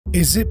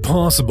Is it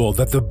possible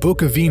that the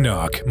Book of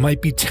Enoch might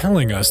be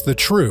telling us the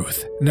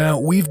truth? Now,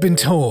 we've been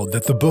told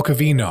that the Book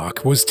of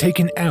Enoch was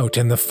taken out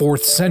in the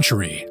 4th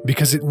century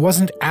because it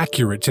wasn't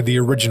accurate to the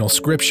original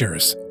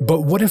scriptures.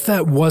 But what if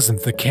that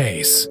wasn't the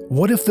case?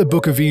 What if the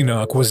Book of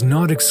Enoch was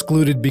not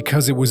excluded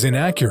because it was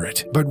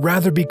inaccurate, but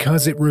rather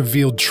because it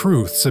revealed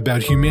truths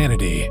about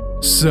humanity?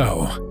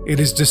 So, it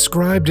is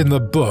described in the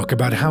book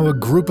about how a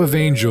group of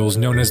angels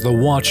known as the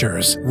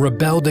Watchers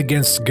rebelled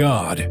against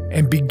God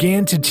and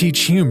began to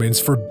teach humans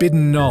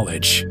forbidden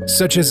knowledge,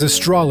 such as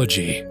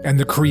astrology and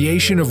the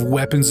creation of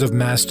weapons of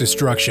mass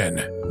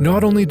destruction.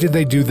 Not only did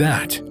they do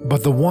that,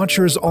 but the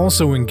Watchers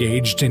also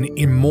engaged in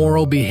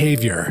immoral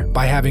behavior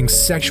by having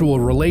sexual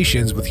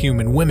relations with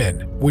human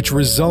women, which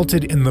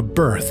resulted in the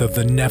birth of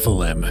the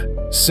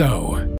Nephilim. So,